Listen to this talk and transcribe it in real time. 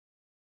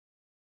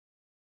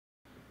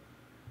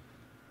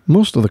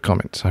Most of the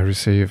comments I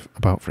receive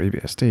about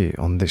FreeBSD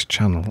on this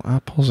channel are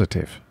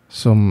positive.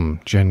 Some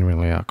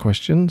genuinely are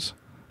questions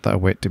that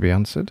await to be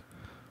answered,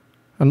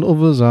 and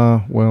others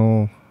are,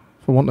 well,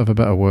 for want of a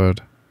better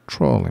word,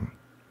 trolling.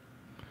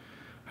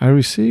 I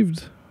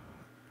received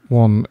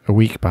one a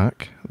week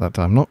back that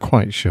I'm not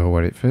quite sure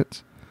where it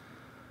fits,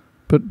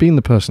 but being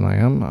the person I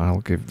am,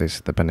 I'll give this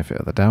the benefit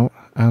of the doubt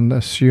and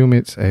assume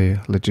it's a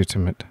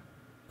legitimate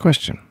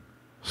question.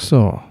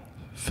 So,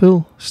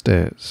 Phil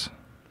states,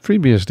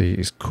 FreeBSD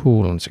is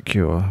cool and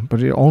secure,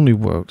 but it only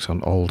works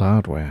on old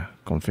hardware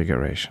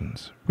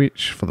configurations,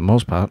 which for the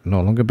most part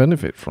no longer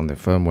benefit from the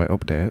firmware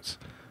updates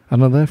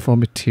and are therefore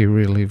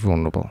materially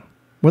vulnerable.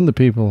 When the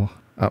people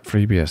at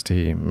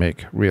FreeBSD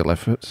make real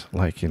efforts,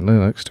 like in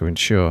Linux, to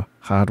ensure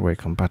hardware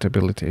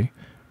compatibility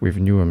with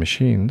newer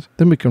machines,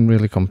 then we can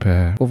really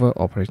compare other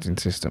operating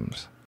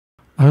systems.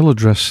 I'll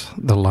address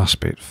the last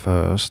bit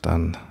first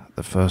and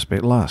the first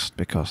bit last,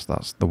 because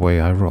that's the way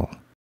I roll.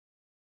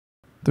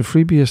 The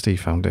FreeBSD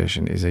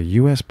Foundation is a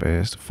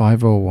US-based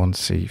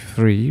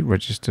 501c3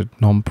 registered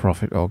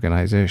non-profit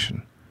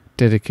organization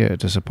dedicated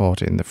to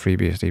supporting the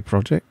FreeBSD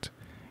project,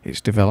 its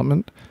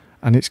development,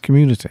 and its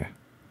community.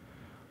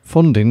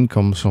 Funding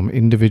comes from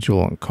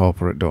individual and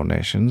corporate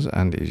donations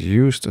and is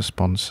used to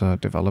sponsor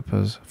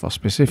developers for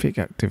specific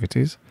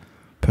activities,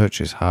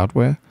 purchase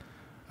hardware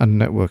and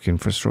network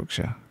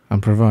infrastructure,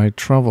 and provide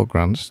travel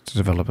grants to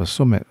Developer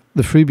Summit.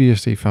 The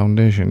FreeBSD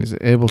Foundation is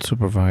able to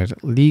provide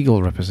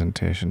legal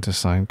representation to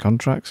sign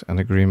contracts and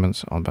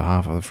agreements on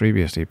behalf of the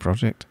FreeBSD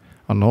project,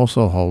 and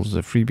also holds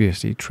the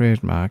FreeBSD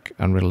trademark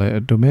and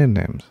related domain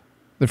names.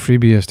 The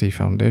FreeBSD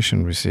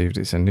Foundation received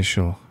its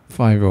initial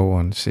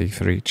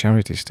 501c3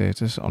 charity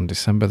status on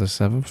December the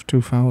 7th,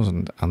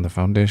 2000, and the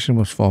foundation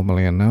was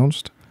formally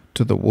announced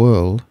to the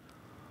world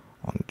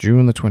on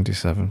June the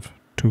 27th,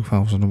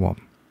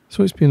 2001.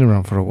 So it's been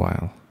around for a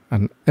while,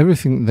 and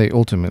everything they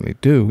ultimately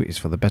do is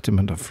for the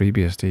betterment of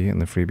FreeBSD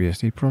and the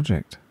FreeBSD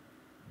project.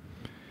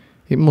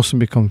 It mustn't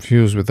be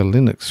confused with the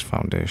Linux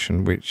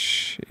Foundation,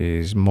 which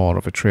is more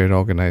of a trade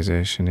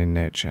organization in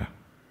nature.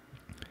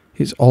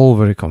 It's all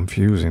very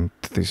confusing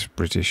to this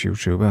British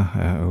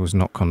YouTuber who's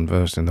not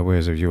conversed in the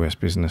ways of US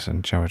business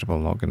and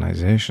charitable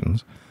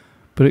organisations,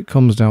 but it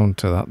comes down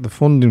to that the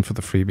funding for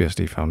the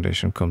FreeBSD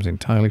Foundation comes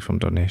entirely from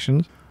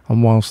donations,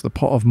 and whilst the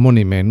pot of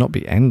money may not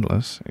be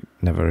endless, it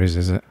never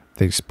is it?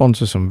 They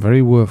sponsor some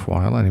very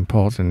worthwhile and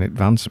important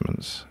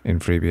advancements in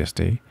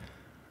FreeBSD,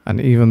 and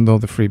even though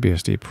the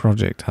FreeBSD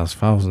project has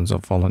thousands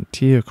of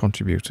volunteer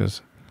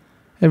contributors,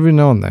 every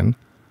now and then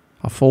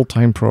a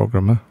full-time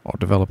programmer or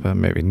developer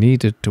may be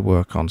needed to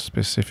work on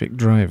specific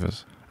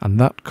drivers, and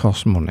that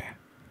costs money,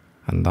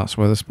 and that's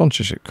where the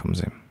sponsorship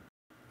comes in.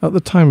 At the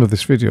time of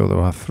this video, there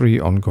are 3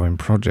 ongoing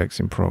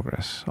projects in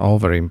progress, all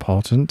very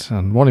important,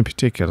 and one in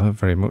particular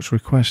very much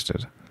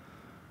requested.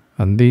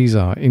 And these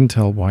are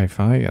Intel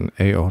Wi-Fi and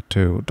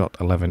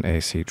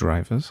AO2.11ac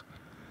drivers,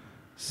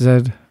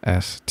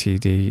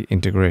 ZSTD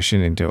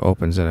integration into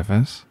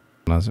OpenZFS,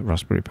 as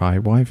Raspberry Pi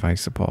Wi-Fi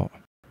support.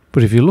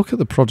 But if you look at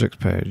the project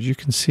page, you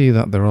can see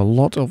that there are a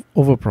lot of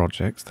other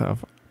projects that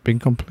have been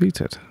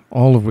completed,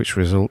 all of which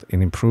result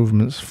in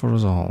improvements for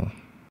us all.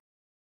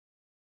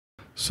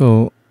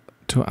 So,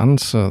 to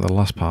answer the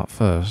last part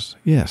first,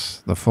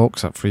 yes, the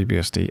folks at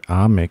FreeBSD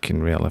are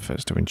making real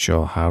efforts to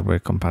ensure hardware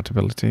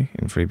compatibility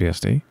in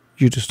FreeBSD.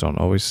 You just don't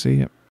always see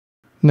it.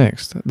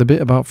 Next, the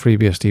bit about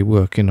FreeBSD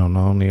working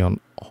only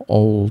on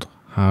old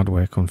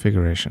hardware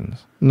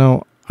configurations.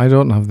 Now, I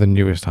don't have the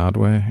newest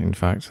hardware. In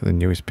fact, the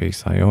newest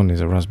piece I own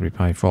is a Raspberry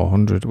Pi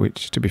 400,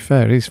 which, to be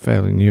fair, is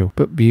fairly new.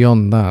 But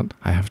beyond that,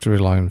 I have to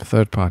rely on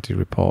third-party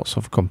reports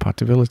of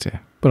compatibility.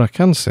 But I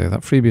can say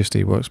that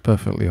FreeBSD works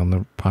perfectly on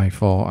the Pi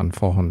 4 and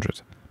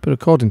 400. But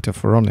according to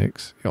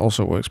Phoronix, it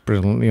also works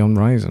brilliantly on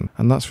Ryzen,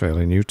 and that's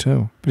fairly new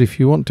too. But if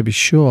you want to be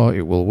sure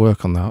it will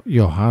work on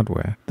your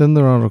hardware, then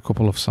there are a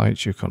couple of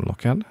sites you can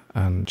look at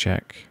and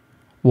check.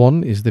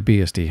 One is the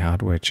BSD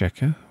Hardware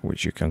Checker,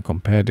 which you can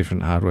compare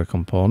different hardware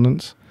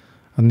components,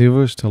 and the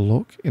other is to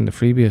look in the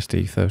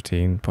FreeBSD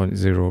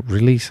 13.0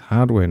 release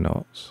hardware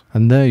notes,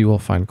 and there you will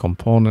find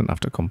component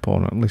after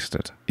component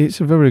listed. It's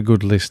a very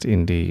good list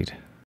indeed.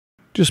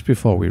 Just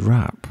before we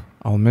wrap,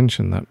 I'll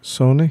mention that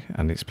Sony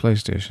and its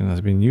PlayStation has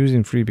been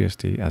using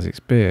FreeBSD as its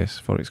base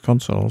for its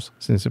consoles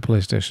since the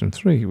PlayStation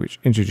 3, which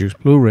introduced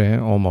Blu-ray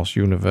almost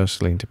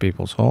universally into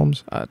people's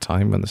homes at a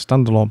time when the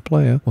standalone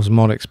player was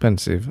more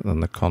expensive than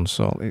the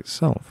console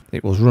itself.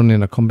 It was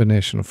running a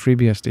combination of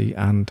FreeBSD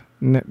and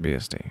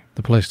NetBSD.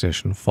 The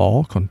PlayStation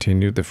 4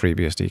 continued the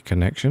FreeBSD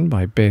connection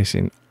by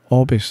basing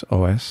Orbis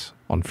OS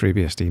on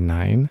FreeBSD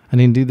 9, and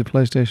indeed the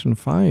PlayStation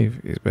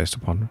 5 is based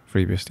upon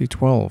FreeBSD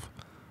 12.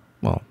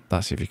 Well,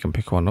 that's if you can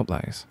pick one up,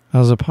 that is.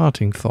 As a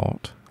parting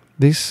thought,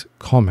 this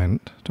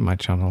comment to my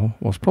channel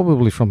was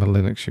probably from a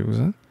Linux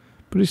user,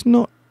 but it's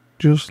not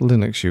just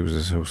Linux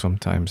users who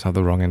sometimes have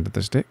the wrong end of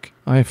the stick.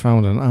 I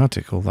found an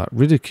article that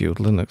ridiculed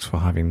Linux for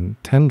having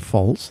 10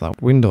 faults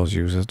that Windows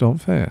users don't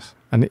face.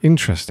 And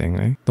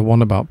interestingly, the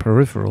one about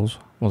peripherals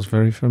was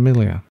very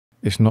familiar.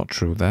 It's not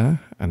true there,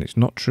 and it's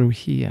not true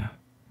here.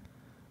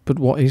 But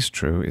what is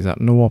true is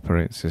that no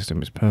operating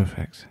system is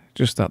perfect,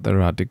 just that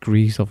there are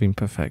degrees of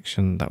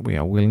imperfection that we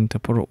are willing to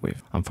put up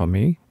with. And for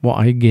me, what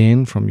I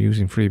gain from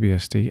using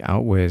FreeBSD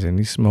outweighs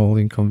any small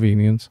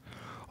inconvenience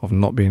of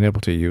not being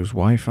able to use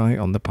Wi-Fi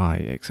on the Pi,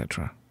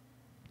 etc.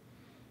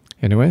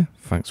 Anyway,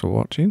 thanks for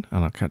watching,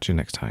 and I'll catch you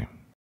next time.